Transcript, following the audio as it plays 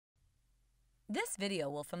This video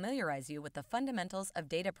will familiarize you with the fundamentals of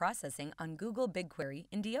data processing on Google BigQuery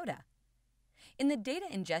in Diyotta. In the Data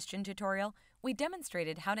Ingestion tutorial, we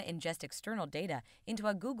demonstrated how to ingest external data into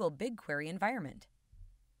a Google BigQuery environment.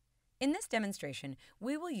 In this demonstration,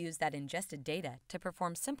 we will use that ingested data to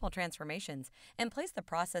perform simple transformations and place the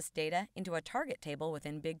processed data into a target table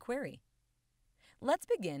within BigQuery. Let's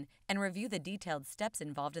begin and review the detailed steps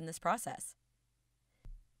involved in this process.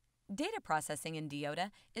 Data processing in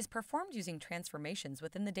Diyotta is performed using transformations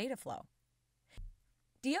within the data flow.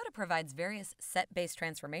 Diyotta provides various set-based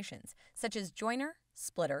transformations, such as joiner,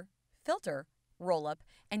 splitter, filter, rollup,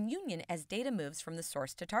 and union as data moves from the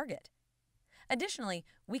source to target. Additionally,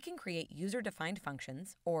 we can create user-defined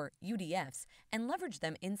functions, or UDFs, and leverage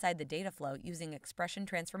them inside the data flow using expression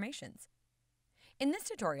transformations. In this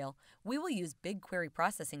tutorial, we will use BigQuery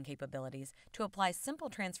processing capabilities to apply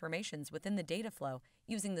simple transformations within the data flow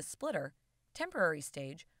using the splitter, temporary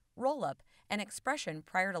stage, rollup, and expression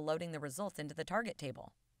prior to loading the results into the target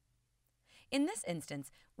table. In this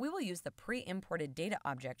instance, we will use the pre-imported data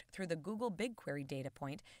object through the Google BigQuery data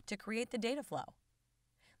point to create the data flow.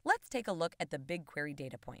 Let's take a look at the BigQuery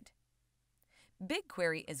data point.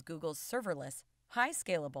 BigQuery is Google's serverless,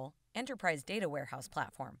 high-scalable, enterprise data warehouse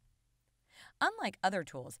platform. Unlike other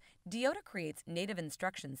tools, Diyotta creates native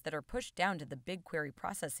instructions that are pushed down to the BigQuery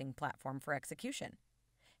processing platform for execution.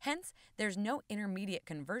 Hence, there's no intermediate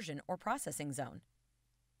conversion or processing zone.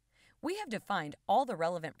 We have defined all the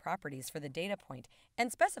relevant properties for the data point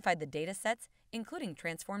and specified the data sets, including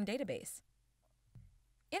transform database.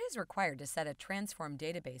 It is required to set a transform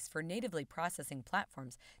database for natively processing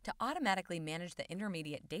platforms to automatically manage the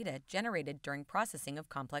intermediate data generated during processing of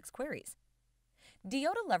complex queries.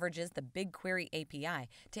 Diyotta leverages the BigQuery API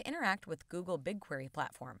to interact with Google BigQuery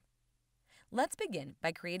platform. Let's begin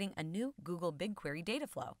by creating a new Google BigQuery data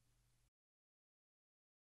flow.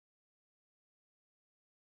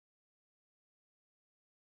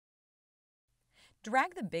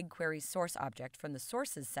 Drag the BigQuery source object from the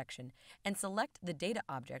Sources section and select the data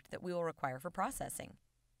object that we will require for processing.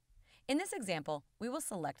 In this example, we will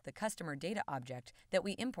select the customer data object that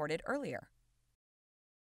we imported earlier.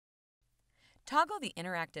 Toggle the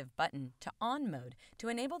interactive button to On mode to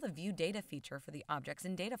enable the View Data feature for the objects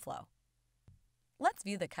in data flow. Let's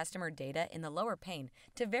view the customer data in the lower pane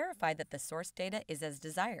to verify that the source data is as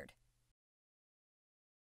desired.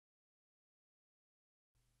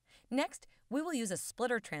 Next, we will use a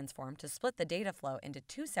splitter transform to split the data flow into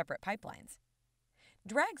two separate pipelines.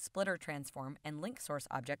 Drag splitter transform and link source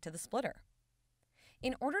object to the splitter.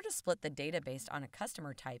 In order to split the data based on a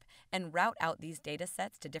customer type and route out these data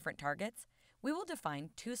sets to different targets, we will define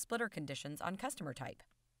two splitter conditions on customer type.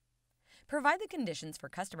 Provide the conditions for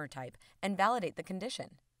customer type and validate the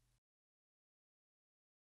condition.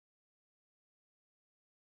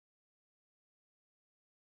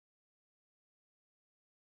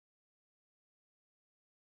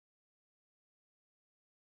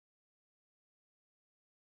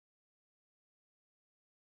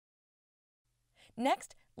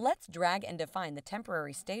 Next, let's drag and define the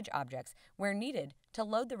temporary stage objects where needed to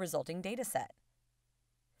load the resulting dataset.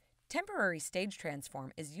 Temporary stage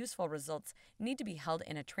transform is useful results need to be held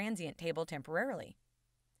in a transient table temporarily.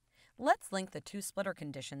 Let's link the two splitter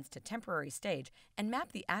conditions to temporary stage and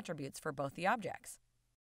map the attributes for both the objects.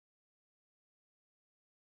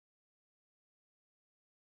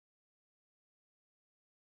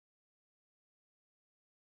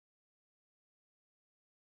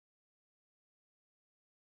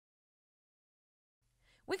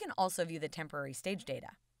 We can also view the temporary stage data.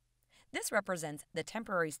 This represents the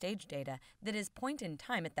temporary stage data that is point in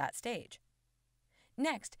time at that stage.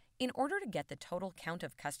 Next, in order to get the total count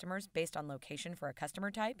of customers based on location for a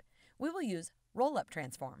customer type, we will use rollup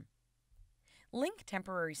transform. Link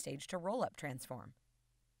temporary stage to rollup transform.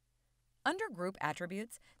 Under Group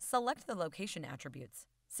Attributes, select the location attributes,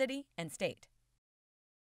 city and state,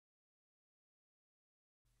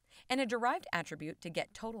 and a derived attribute to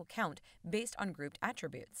get total count based on grouped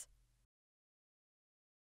attributes.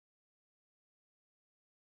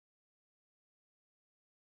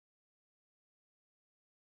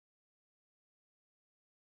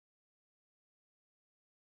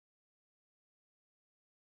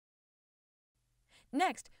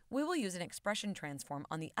 Next, we will use an expression transform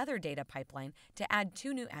on the other data pipeline to add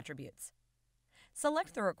two new attributes.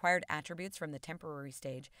 Select the required attributes from the temporary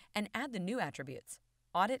stage and add the new attributes,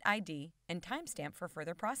 audit ID and timestamp for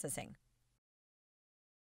further processing.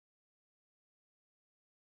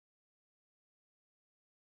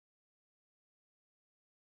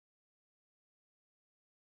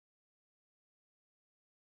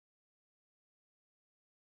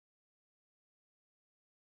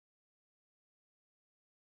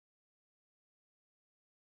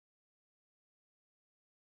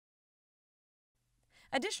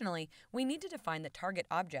 Additionally, we need to define the target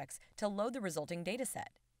objects to load the resulting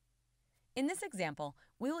dataset. In this example,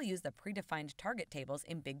 we will use the predefined target tables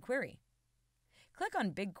in BigQuery. Click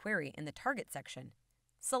on BigQuery in the Target section.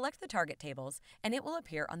 Select the target tables, and it will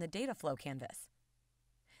appear on the data flow canvas.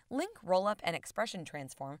 Link Rollup and Expression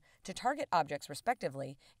Transform to target objects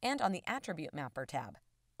respectively and on the Attribute Mapper tab.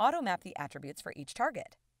 Auto-map the attributes for each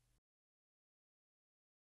target.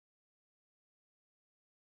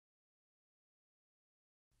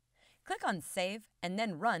 Click on Save and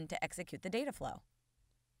then Run to execute the data flow.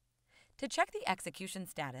 To check the execution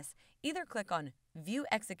status, either click on View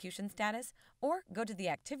Execution Status or go to the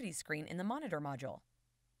Activity screen in the Monitor module.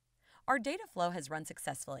 Our data flow has run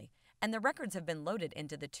successfully, and the records have been loaded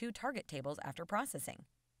into the two target tables after processing.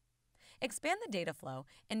 Expand the data flow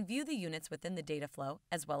and view the units within the data flow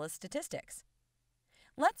as well as statistics.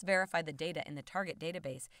 Let's verify the data in the target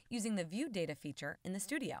database using the View Data feature in the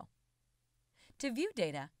Studio. To view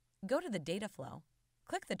data, go to the data flow,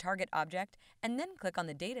 click the target object, and then click on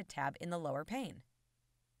the Data tab in the lower pane.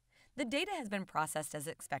 The data has been processed as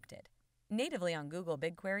expected, natively on Google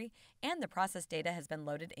BigQuery, and the processed data has been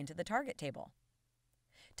loaded into the target table.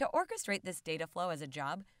 To orchestrate this data flow as a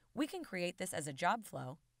job, we can create this as a job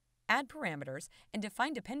flow, add parameters, and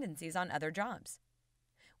define dependencies on other jobs.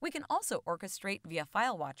 We can also orchestrate via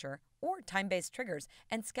File Watcher or time-based triggers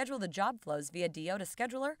and schedule the job flows via Diyotta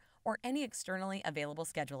Scheduler or any externally available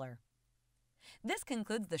scheduler. This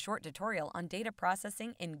concludes the short tutorial on data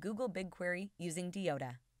processing in Google BigQuery using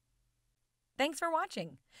Diyotta. Thanks for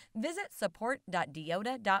watching. Visit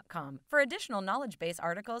support.diyotta.com for additional knowledge base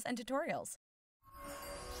articles and tutorials.